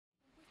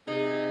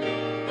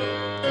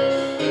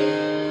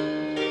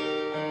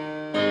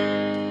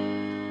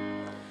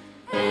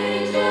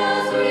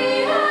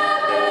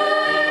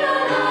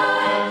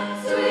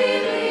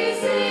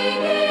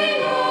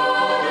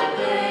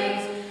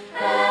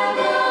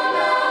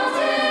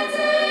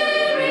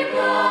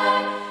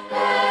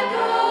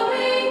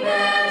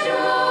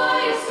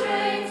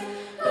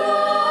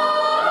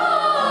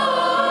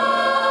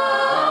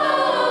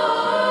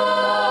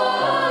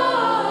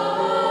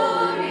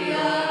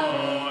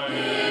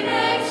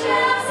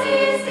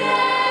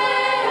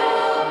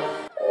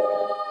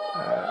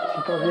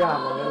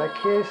troviamo nella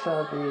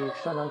chiesa di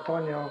San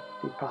Antonio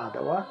di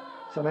Padova,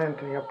 St.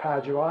 Anthony of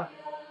Padua,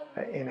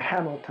 in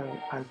Hamilton,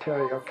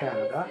 Ontario,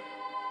 Canada,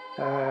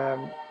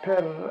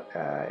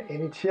 per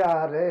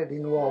iniziare di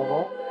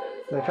nuovo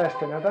le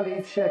feste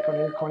natalizie con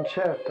il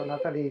Concerto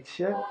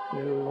Natalizio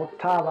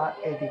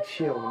nell'8ª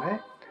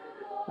edizione,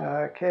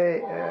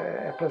 che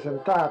è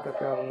presentata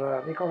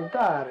per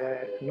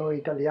ricordare noi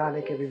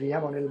italiani che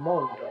viviamo nel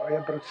mondo, noi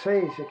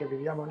abruzzesi che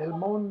viviamo nel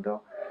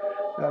mondo,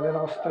 le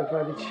nostre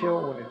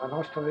tradizioni, la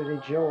nostra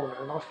religione,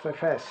 le nostre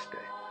feste.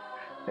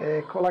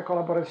 E con la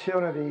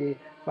collaborazione di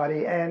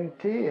vari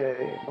enti,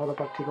 in modo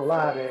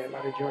particolare la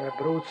Regione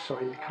Abruzzo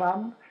e il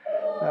CLAM,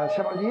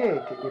 siamo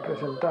lieti di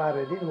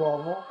presentare di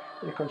nuovo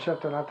il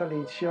Concerto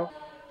Natalizio.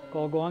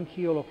 Colgo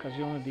anch'io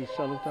l'occasione di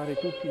salutare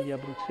tutti gli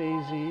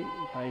abruzzesi,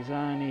 i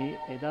paesani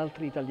ed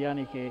altri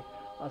italiani che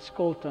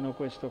ascoltano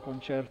questo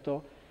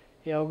concerto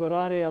e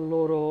augurare a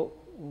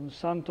loro un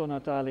Santo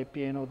Natale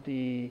pieno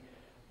di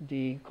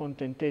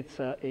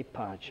contentezza e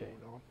pace.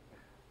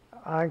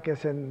 Anche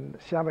se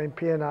siamo in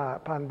piena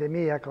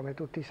pandemia, come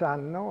tutti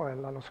sanno, e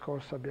l'anno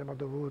scorso abbiamo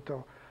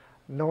dovuto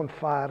non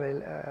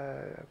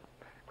fare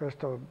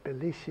questo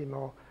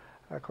bellissimo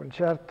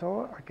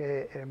concerto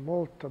che è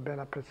molto ben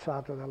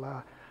apprezzato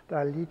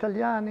dagli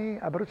italiani,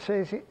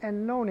 abruzzesi e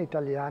non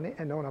italiani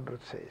e non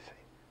abruzzesi.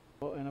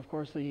 And of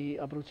course the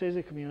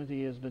Abruzzese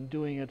community has been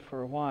doing it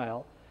for a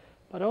while,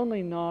 but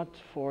only not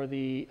for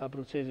the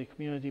Abruzzese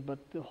community, but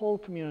the whole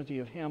community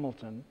of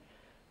Hamilton.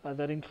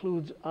 That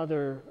includes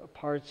other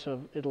parts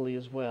of Italy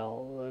as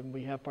well.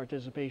 We have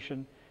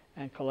participation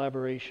and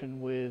collaboration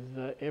with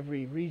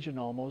every region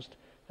almost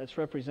that's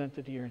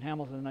represented here in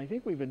Hamilton. And I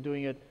think we've been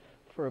doing it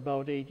for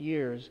about 8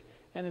 years,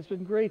 and it's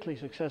been greatly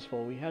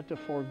successful. We had to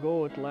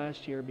forego it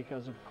last year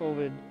because of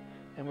COVID,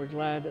 and we're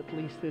glad at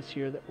least this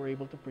year that we're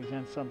able to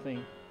present something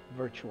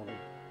virtually.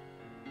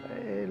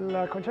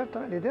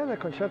 L'idea del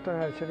concerto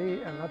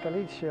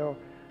natalizio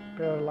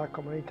per la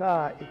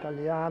comunità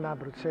italiana,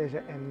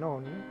 abruzzese e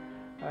non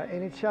è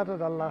iniziato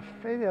dalla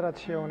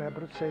Federazione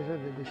Abruzzese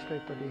del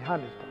distretto di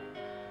Hamilton.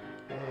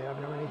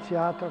 Abbiamo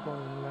iniziato con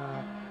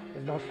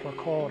il nostro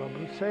coro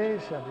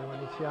abruzzese, abbiamo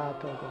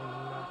iniziato con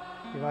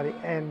i vari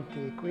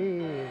enti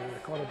qui,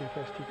 il coro di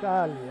Festa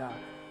Italia,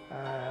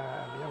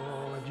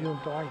 abbiamo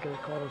aggiunto anche il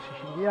coro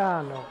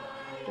siciliano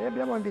e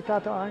abbiamo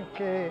invitato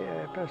anche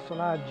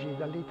personaggi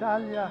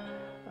dall'Italia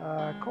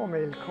come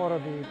il coro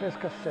di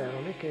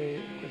Pescasseroli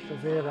che questa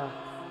sera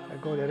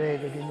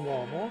goderete di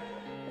nuovo,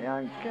 e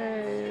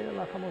anche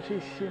la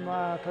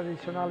famosissima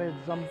tradizionale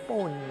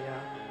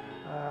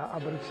zampogna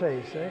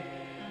abruzzese.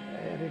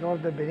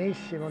 Ricordo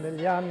benissimo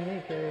negli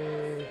anni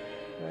che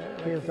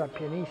chiesa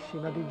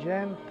pienissima di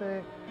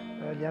gente,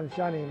 gli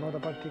anziani in modo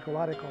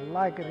particolare con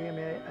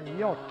lacrime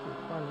agli occhi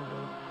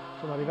quando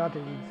sono arrivati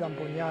gli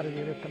zampognari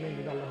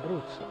direttamente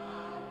dall'Abruzzo.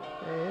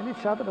 È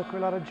iniziato per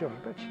quella ragione,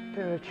 per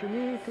tenerci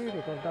uniti,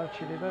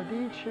 ricordarci le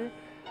radici,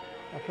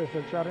 a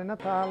festeggiare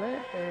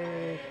Natale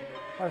e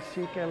far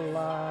sì che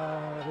la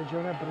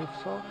regione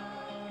Abruzzo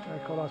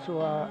con la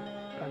sua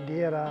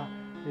bandiera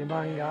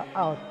rimanga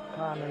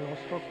alta nel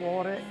nostro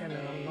cuore e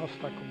nella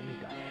nostra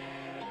comunità.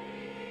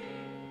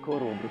 Il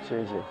coro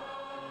abruzzese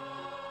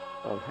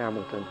of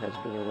Hamilton has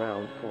been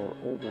around for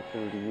over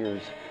 30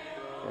 years,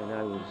 and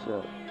I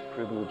was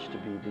privileged to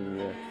be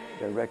the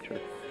director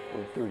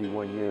for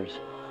 31 years.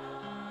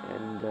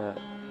 And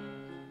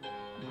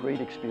great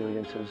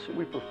experiences.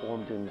 We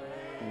performed in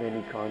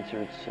many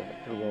concerts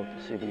throughout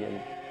the city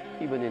and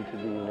even into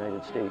the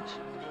United States.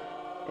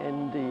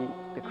 And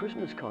the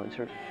Christmas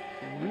concert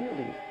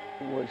really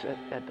was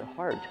at the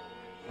heart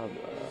of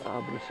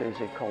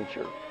Abruzzese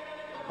culture.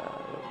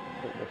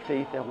 The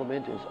faith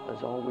element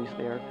is always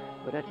there,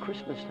 but at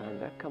Christmas time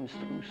that comes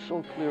through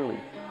so clearly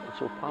and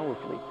so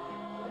powerfully.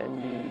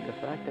 And the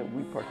fact that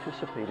we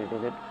participated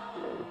in it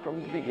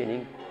from the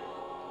beginning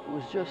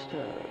was just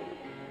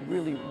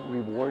really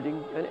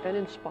rewarding and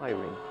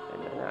inspiring.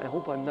 And I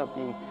hope I'm not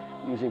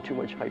using too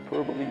much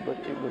hyperbole, but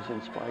it was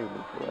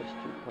inspiring for us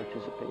to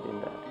participate in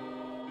that.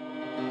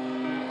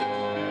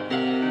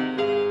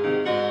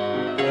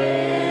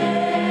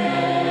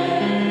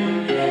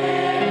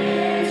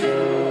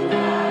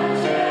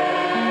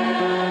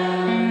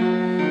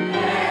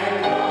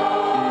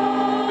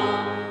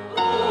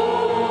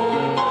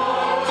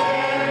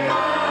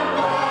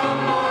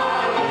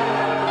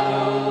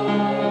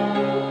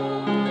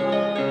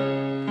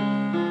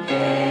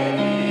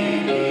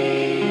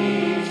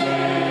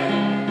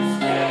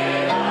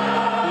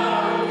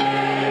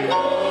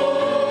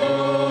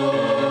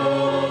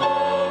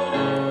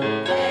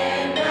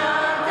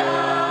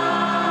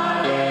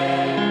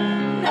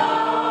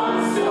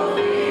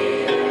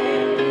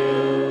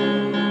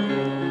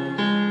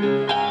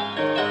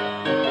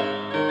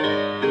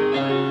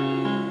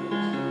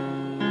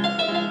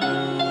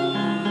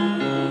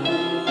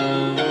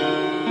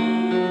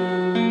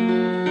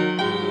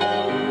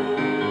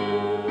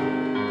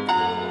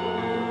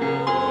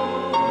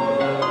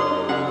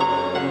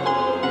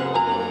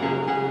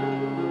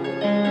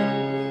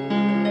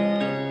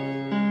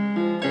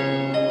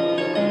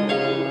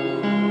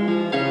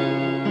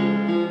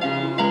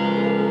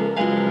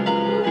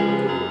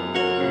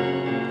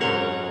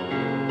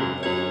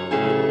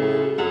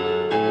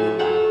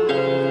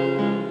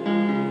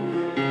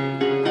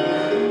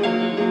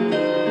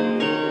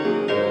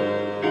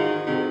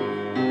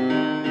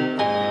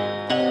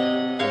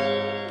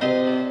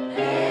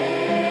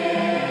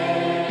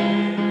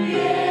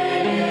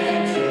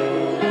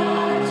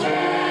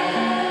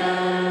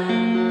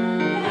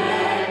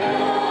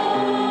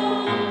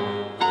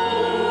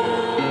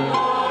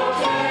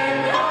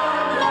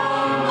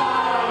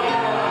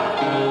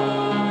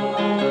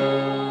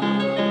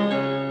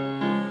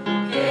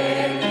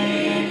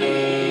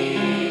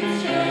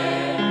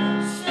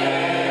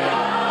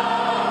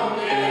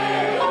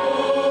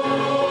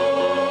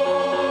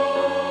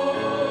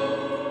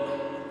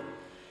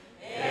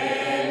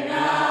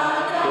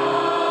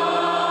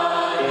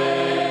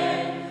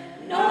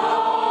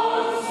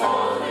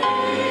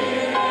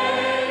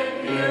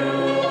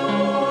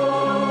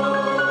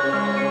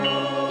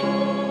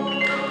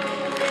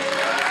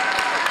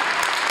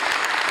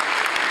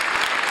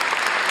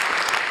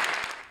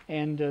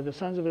 the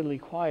Sons of Italy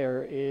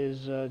Choir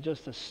is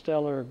just a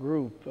stellar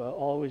group,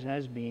 always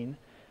has been,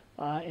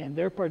 and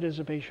their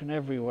participation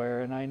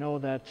everywhere. And I know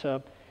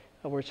that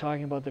we're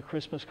talking about the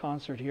Christmas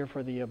concert here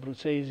for the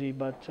Abruzzesi,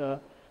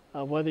 but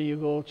whether you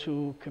go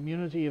to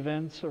community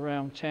events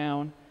around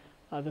town,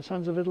 the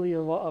Sons of Italy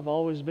have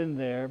always been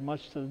there,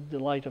 much to the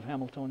delight of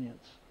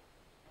Hamiltonians.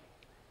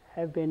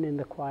 I've been in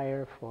the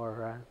choir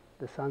for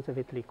the Sons of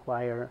Italy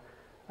Choir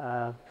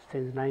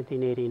since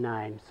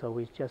 1989, so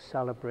we just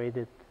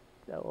celebrated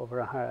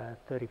over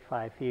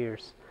 35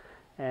 years.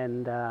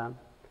 And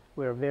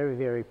we're very,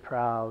 very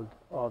proud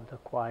of the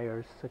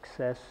choir's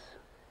success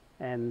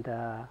and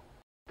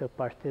to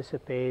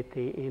participate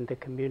in the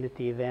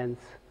community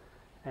events.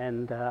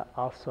 And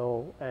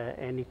also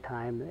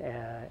anytime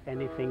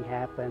anything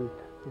happened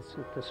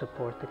to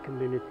support the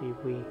community,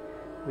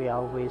 we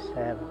always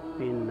have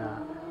been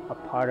a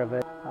part of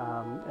it,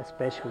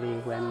 especially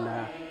when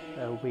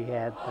we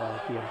had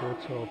the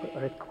Abruzzo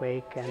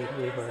earthquake and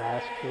we were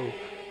asked to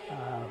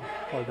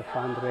for the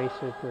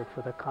fundraiser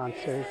for the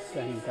concerts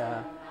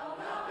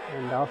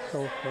and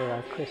also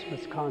for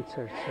Christmas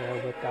concerts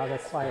with other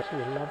choirs. We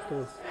love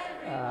to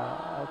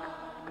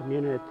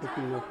community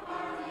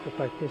to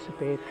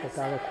participate with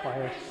other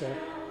choirs,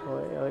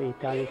 or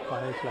Italian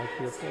choirs like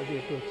the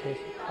Abruzzese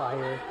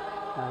choir,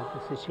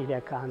 the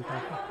Sicilia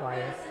Canta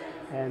choir,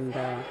 and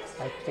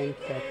I think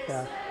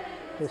that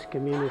this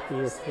community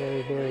is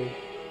very, very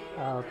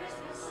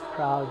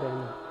proud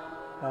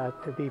and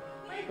to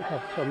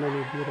have so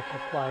many beautiful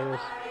choirs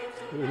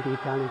in the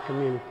Italian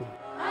community.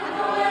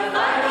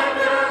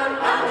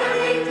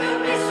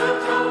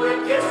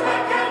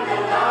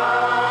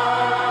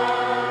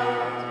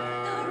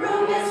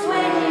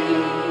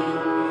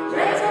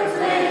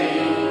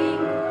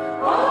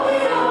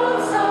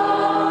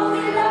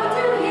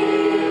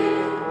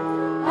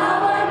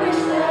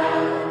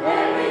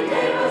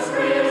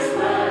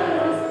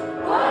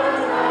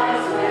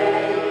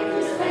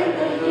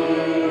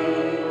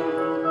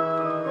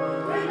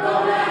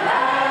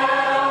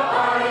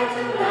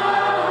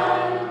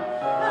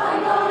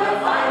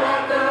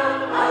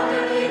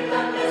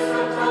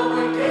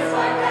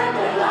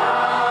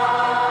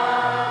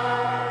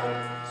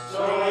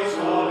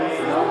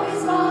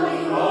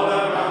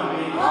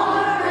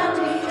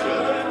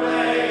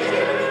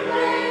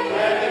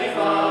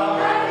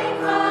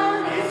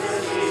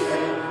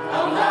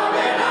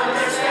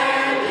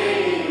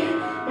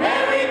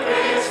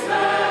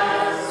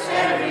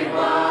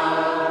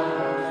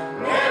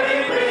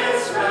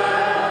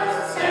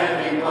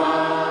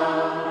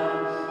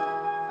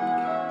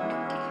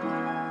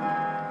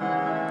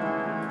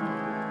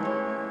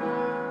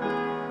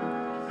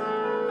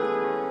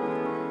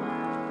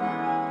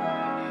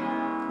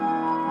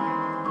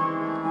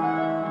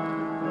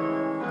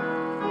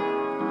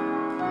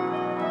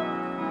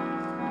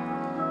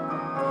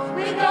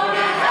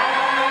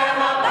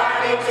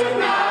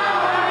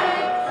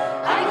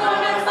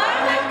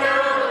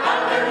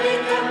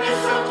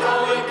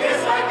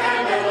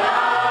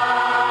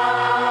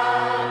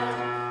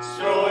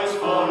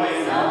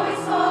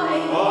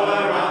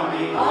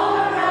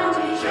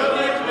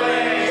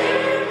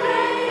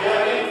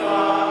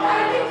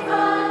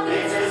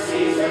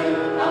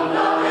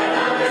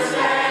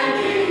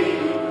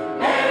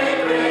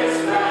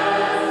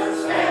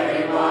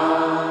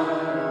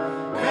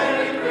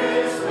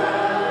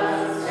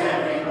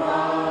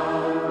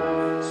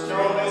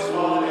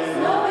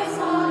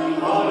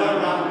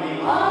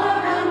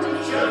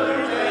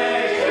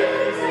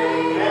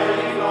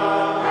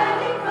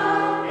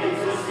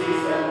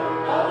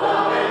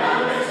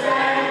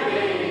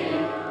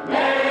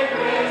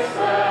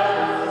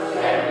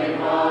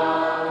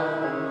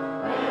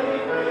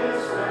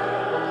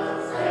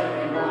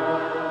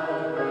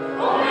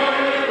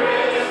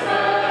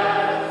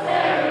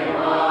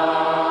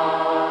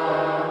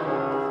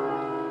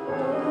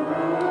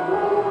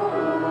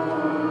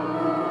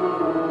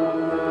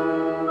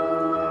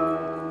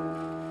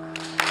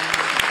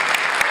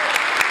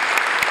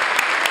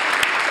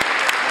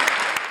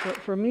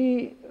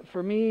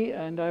 For me,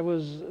 and I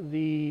was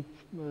the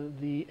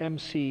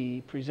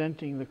MC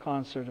presenting the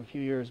concert a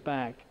few years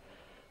back,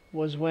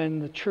 was when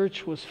the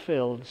church was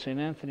filled, St.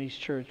 Anthony's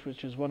Church,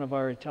 which is one of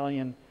our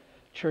Italian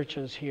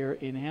churches here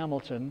in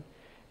Hamilton,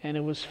 and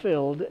it was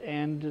filled,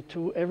 and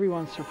to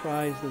everyone's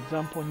surprise, the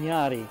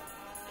Zampognari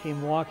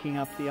came walking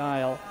up the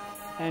aisle.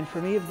 And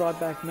for me, it brought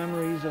back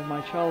memories of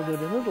my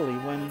childhood in Italy,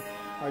 when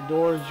our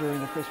doors during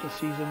the Christmas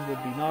season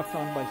would be knocked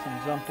on by some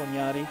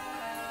Zampognari,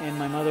 and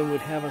my mother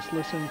would have us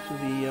listen to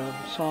the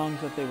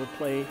songs that they would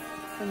play,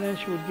 and then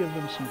she would give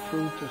them some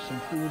fruit or some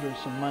food or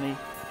some money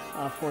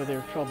for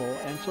their trouble.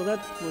 And so that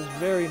was a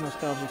very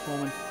nostalgic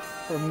moment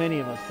for many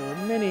of us. There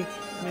were many,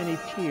 many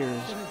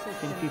tears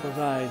in people's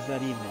eyes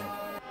that evening.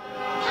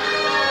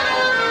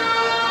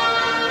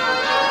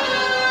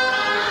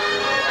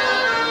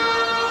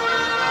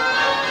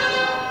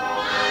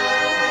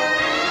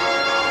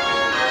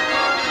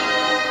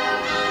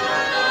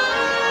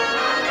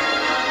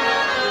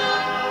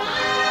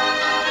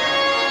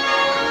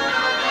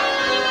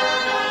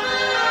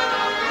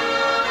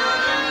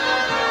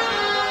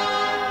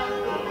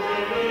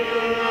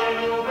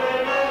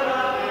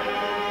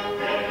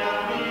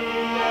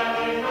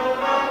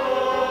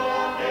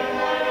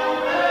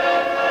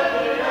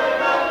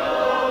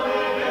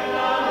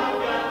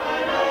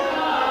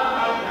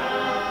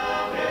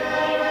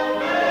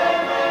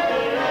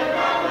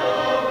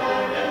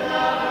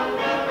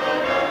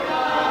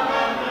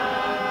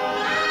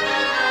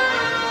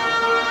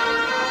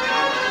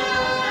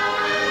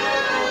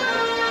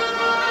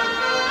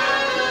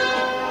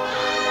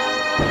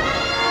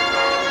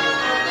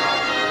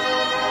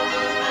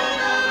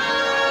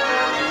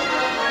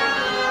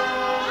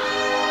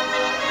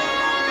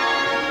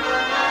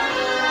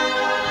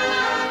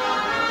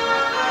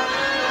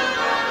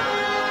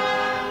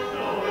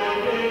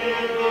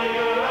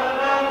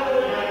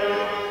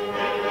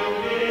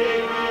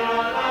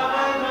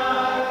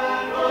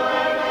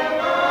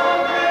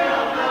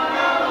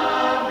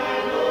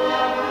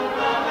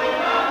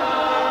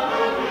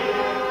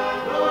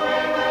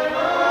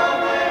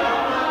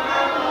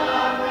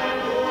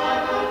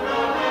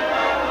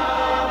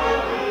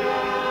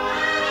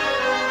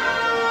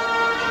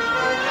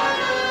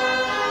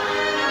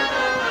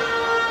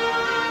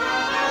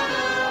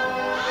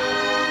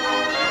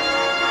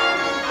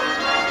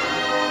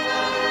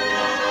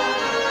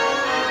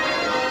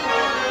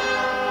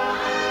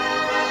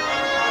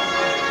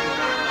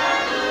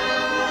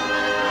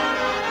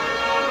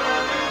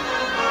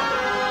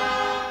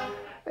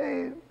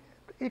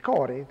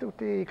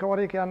 tutti i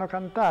cori che hanno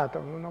cantato.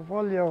 Non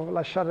voglio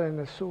lasciare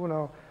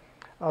nessuno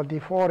al di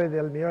fuori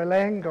del mio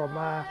elenco,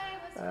 ma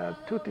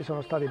tutti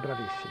sono stati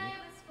bravissimi.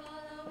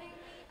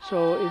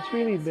 So it's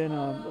really been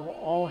a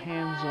all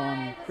hands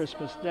on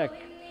Christmas deck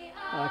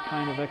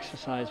kind of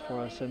exercise for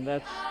us, and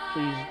that's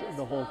pleased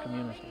the whole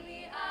community.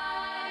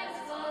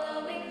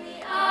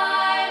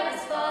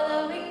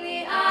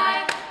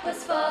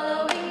 Was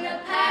following the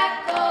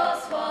pack, all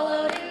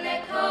swallowed in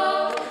their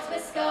coats,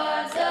 with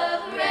scarves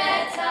of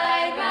red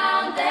tied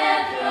round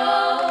their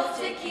throats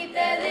to keep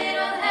their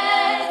little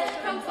heads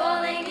from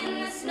falling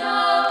in the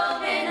snow.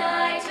 And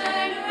I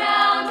turned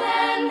around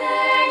and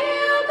there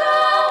you go,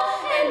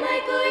 and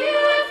Michael,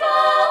 you would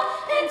fall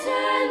and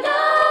turn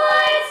the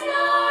white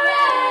snow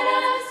red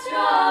as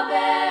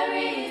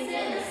strawberries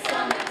in the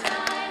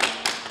summertime.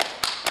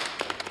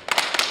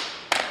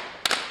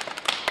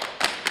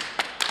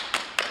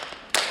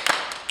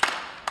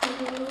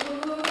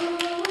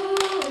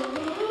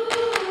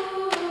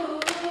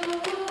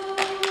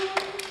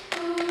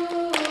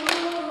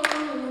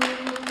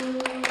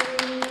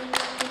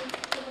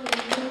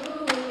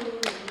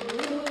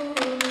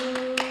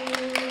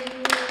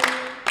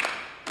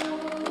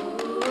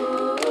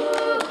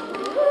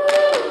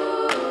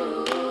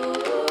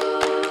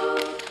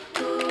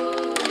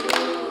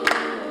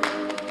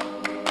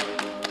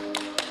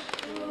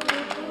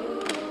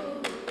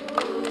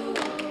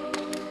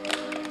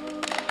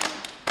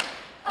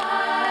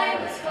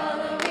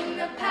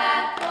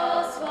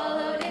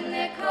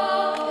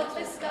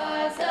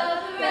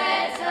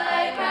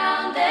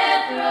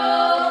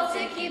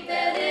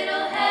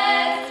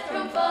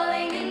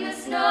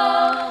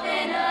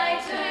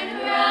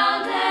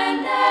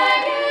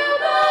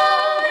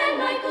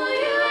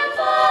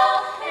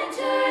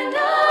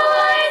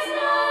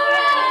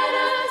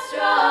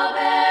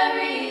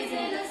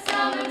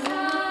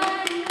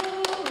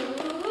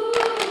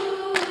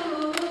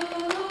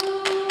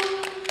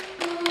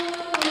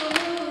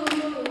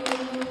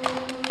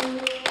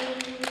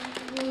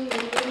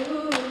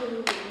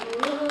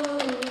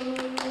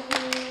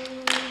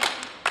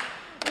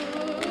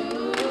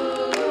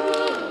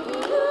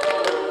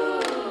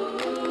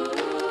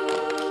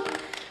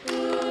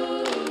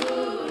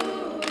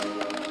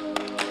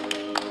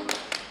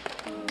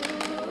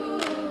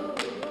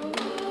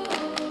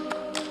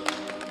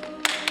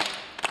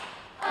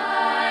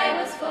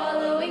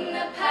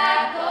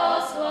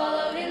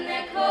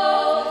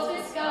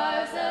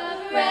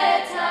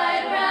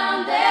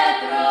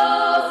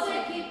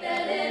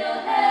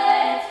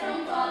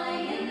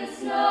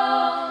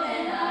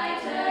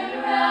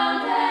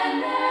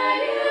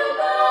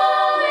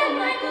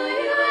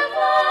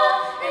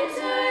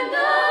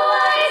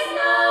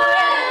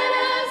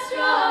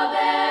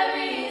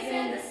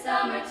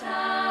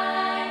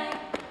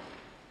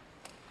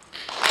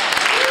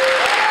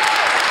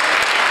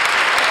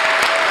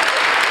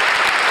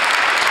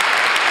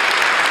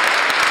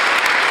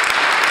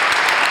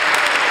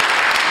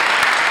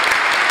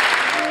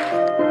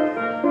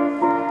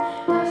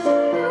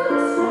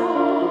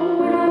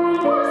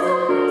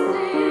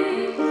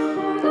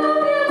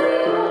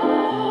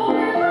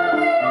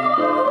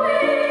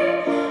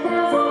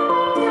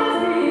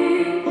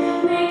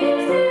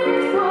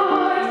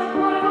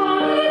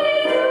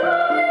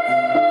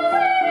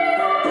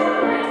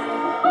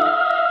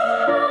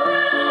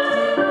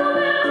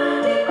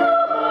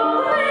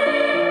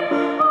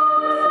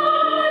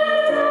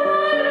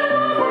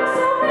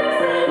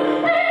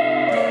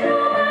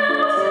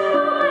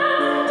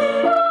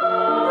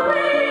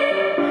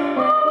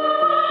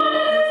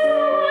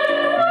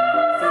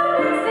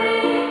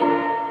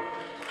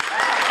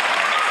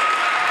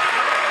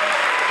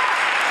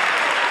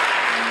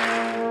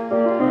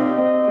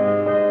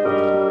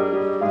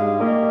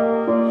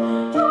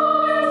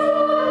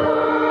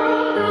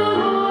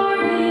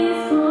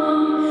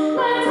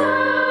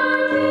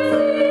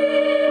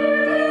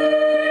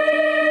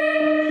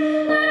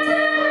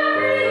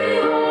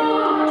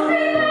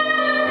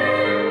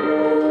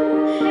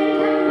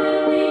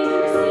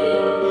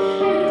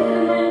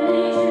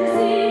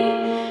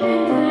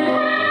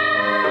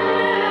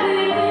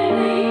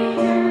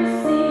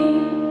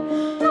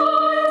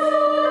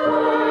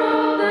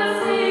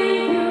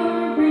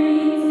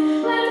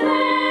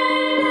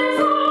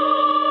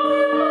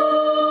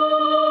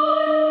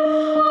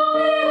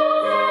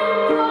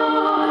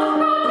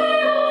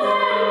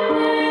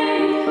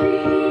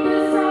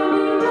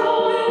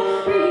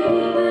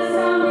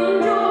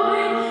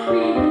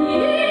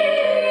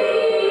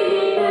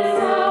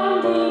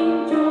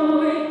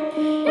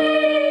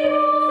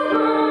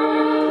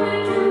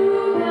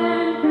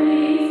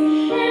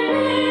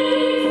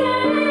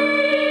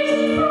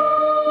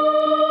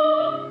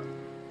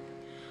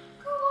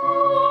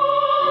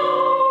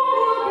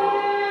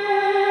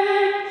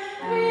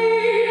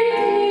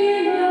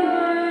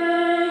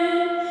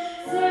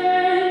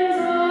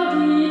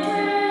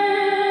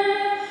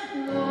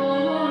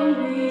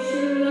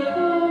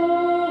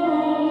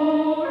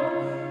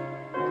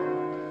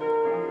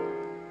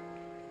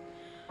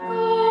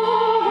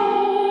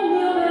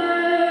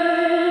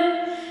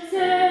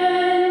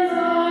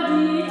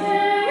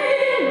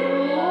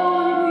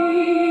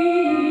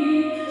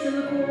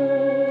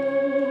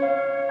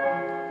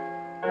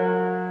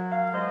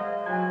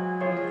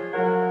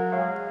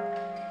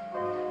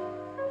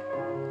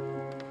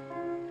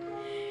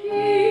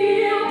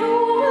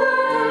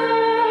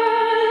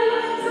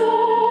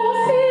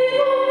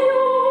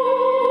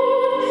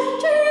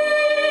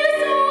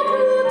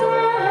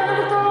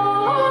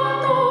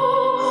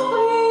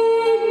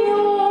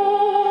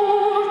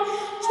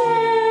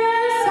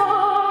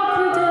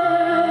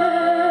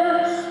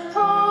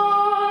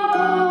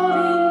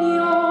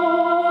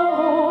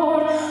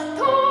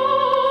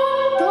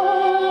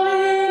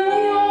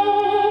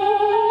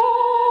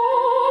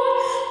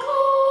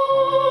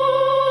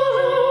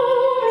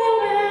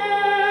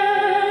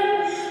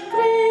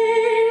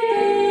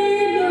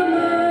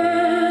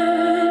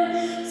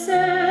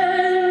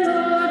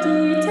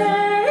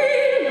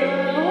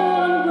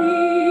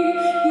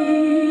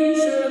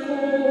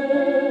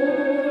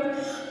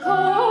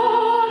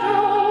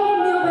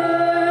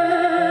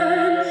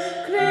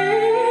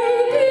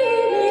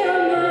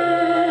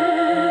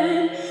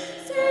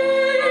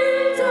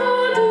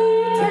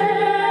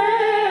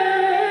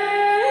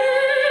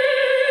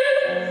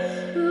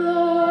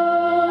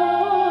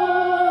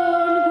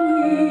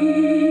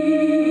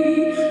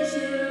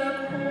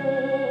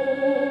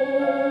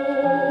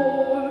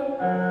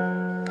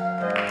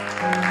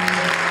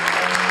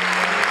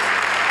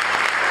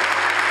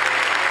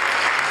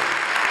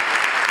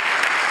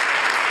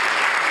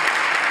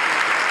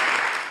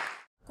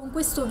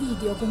 Con questo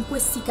video, con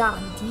questi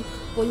canti,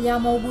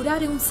 vogliamo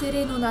augurare un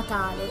sereno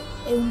Natale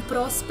e un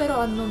prospero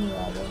anno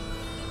nuovo.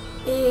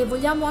 E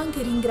vogliamo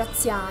anche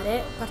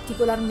ringraziare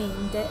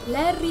particolarmente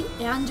Larry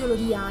e Angelo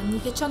Di Anni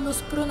che ci hanno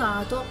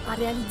spronato a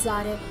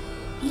realizzare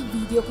il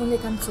video con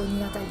le canzoni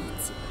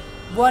natalizie.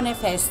 Buone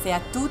feste a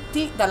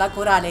tutti dalla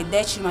corale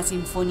 10ª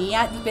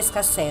Sinfonia di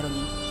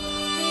Pescasseroli.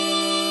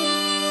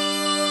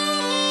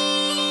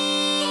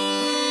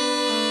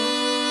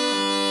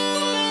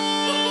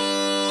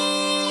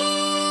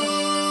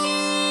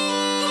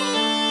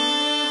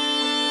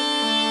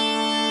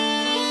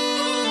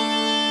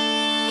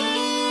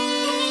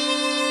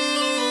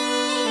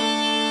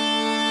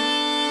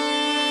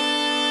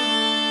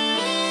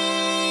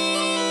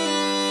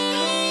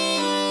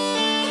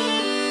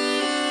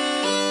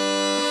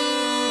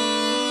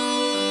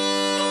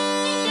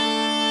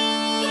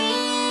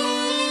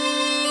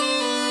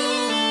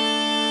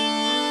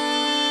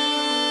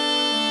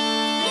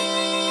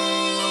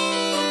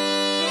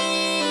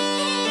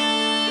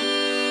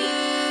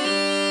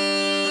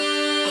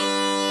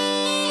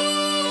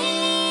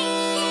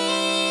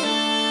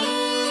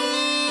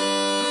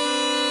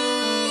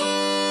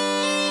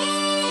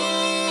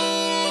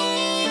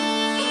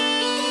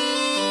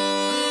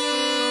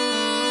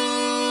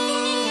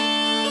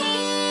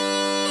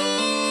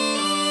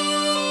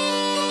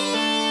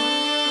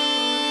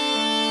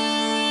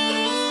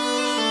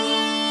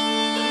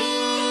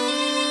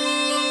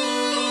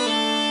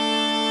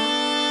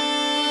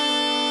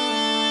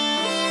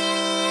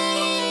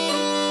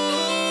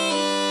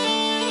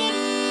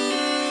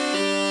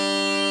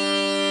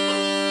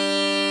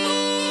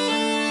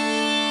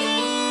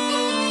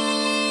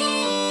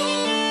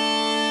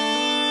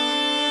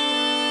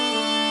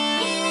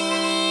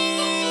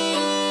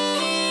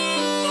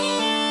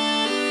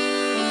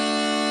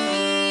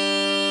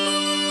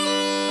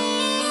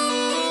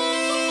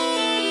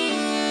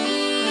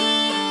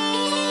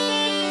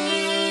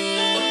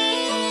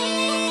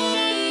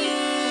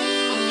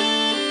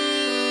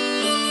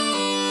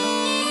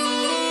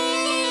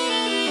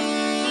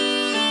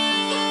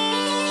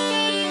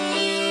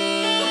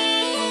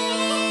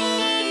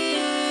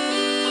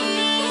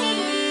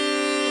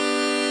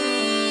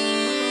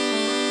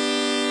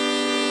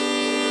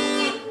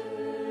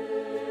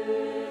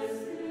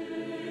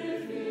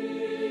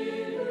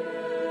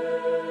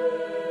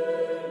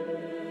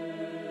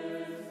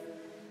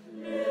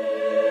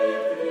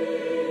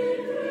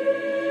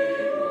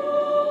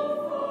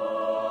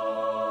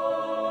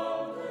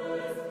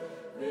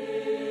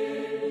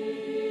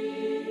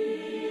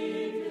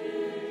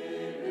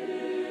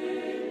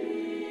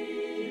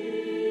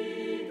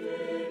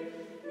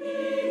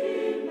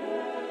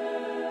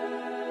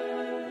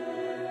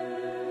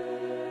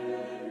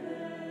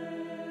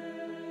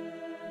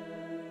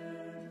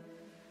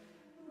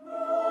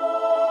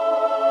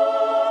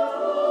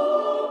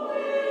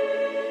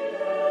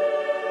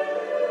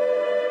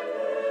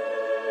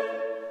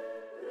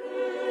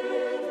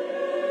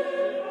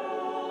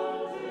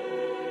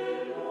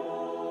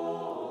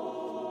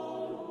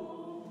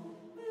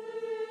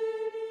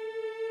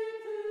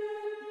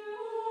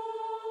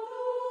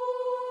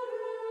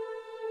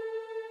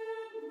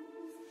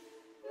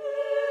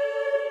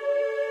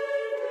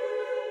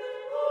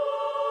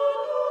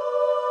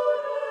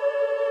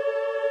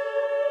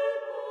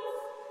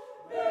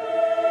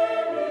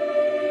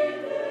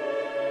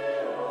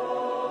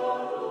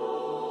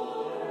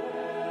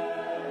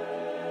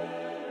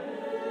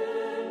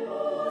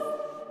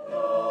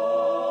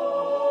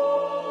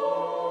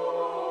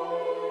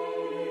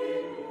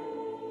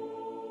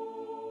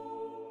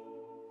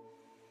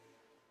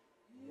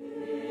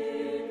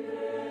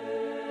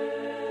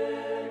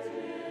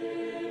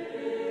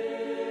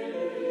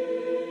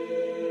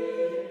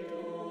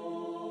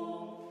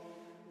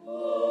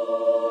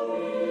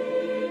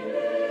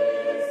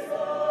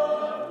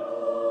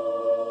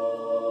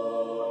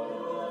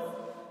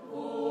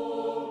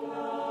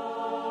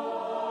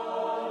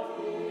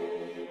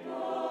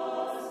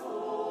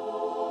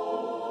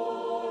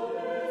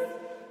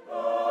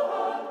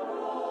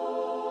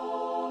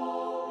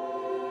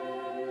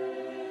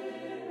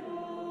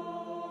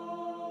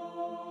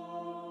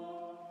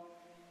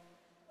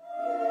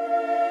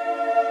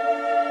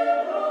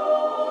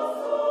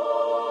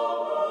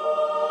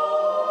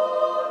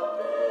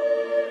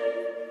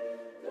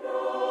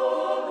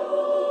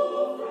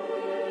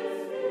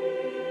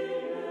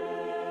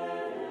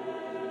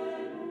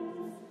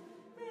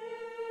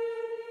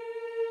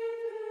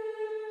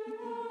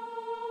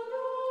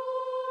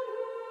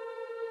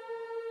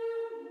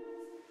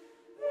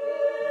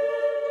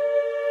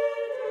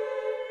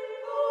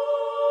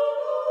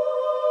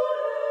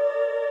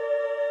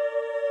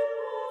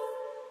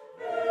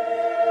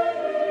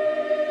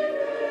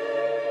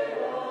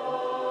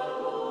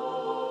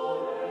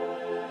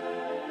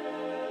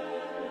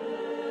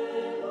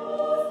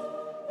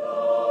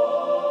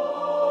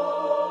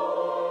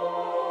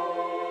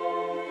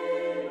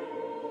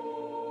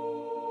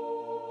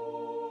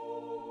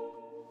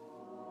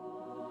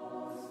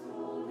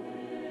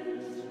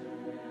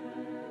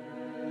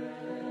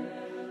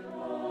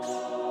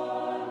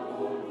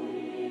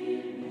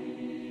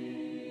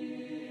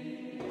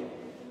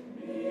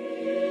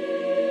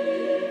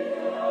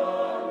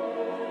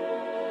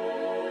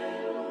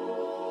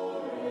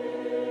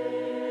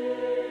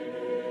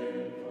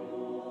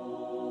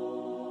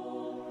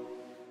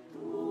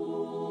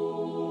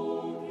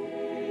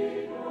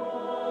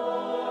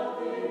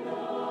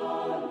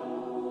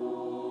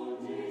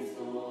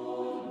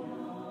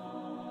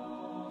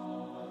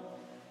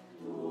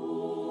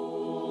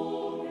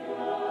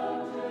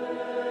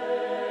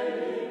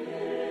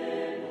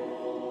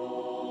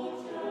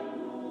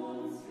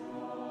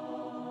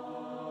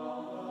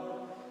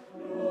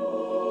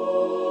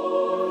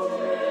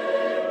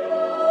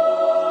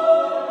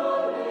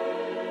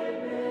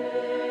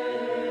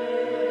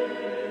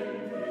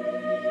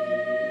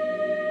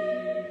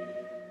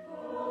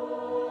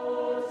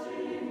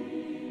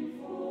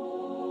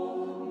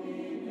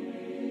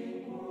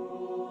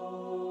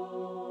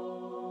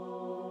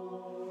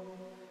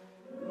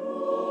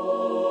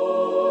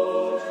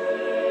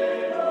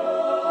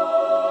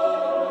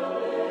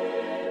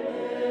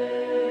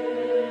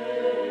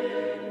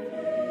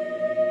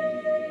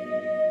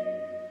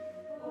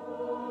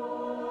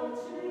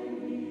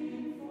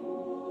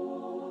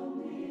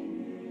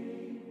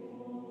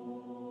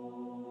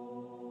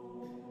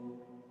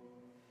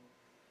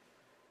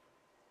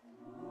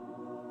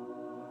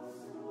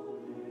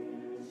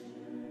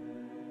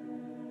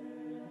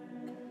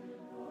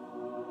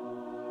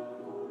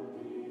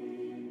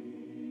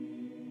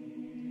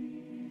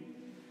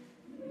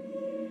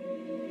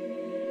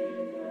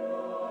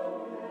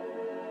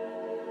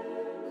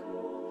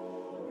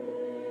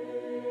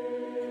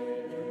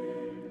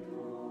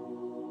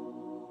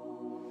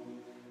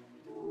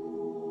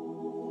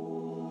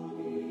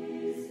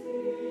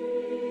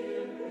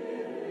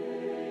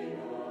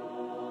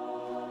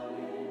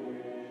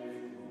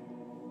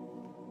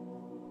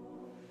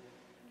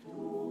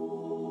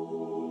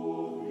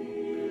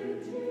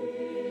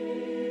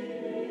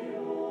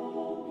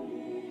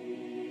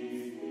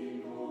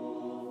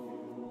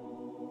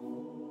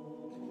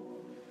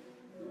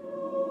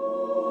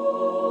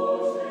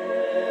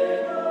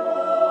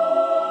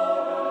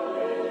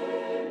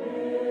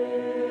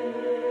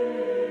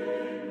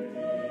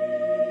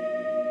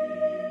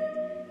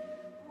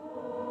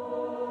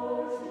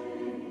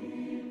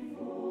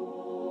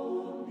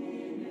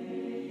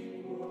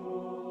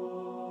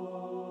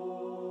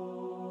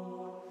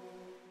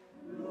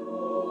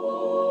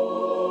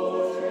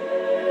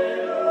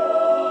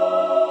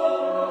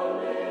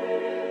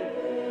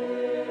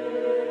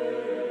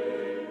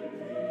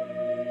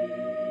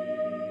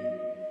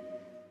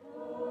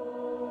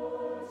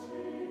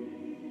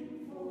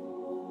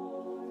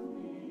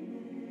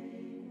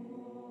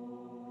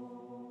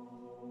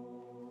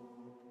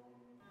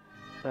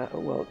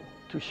 Well,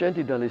 Tu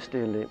scendi dalle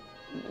stelle,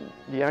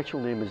 the actual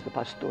name is the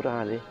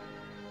Pastorale,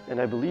 and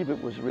I believe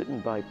it was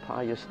written by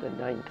Pius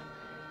IX.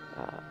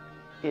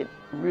 It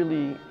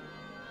really,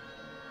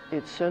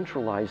 it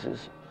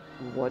centralizes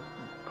what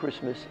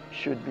Christmas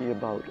should be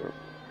about.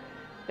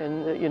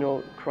 And you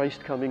know,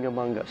 Christ coming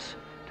among us.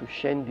 Tu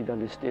scendi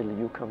dalle stelle,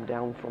 you come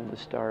down from the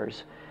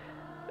stars.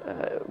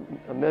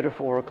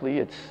 Metaphorically,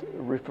 it's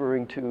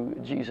referring to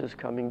Jesus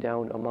coming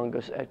down among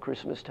us at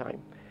Christmas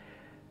time.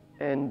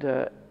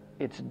 And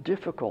it's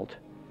difficult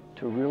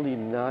to really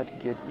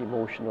not get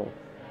emotional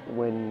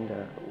when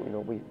you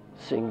know, we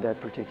sing that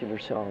particular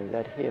song,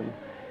 that hymn,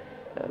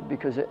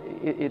 because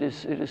it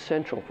is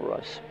central for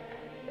us.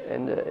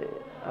 And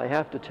I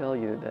have to tell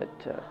you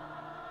that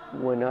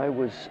when I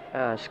was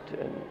asked,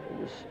 and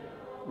it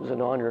was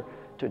an honor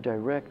to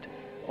direct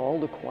all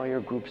the choir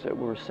groups that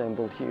were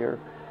assembled here,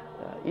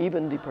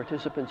 even the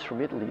participants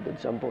from Italy, the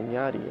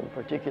Zambognari in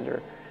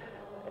particular,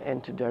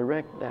 and to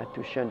direct that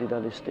Tu scendi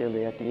dalle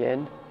stelle at the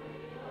end,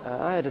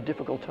 I had a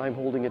difficult time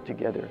holding it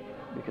together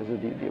because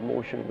the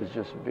emotion was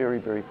just very,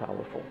 very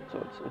powerful.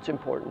 So it's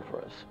important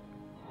for us.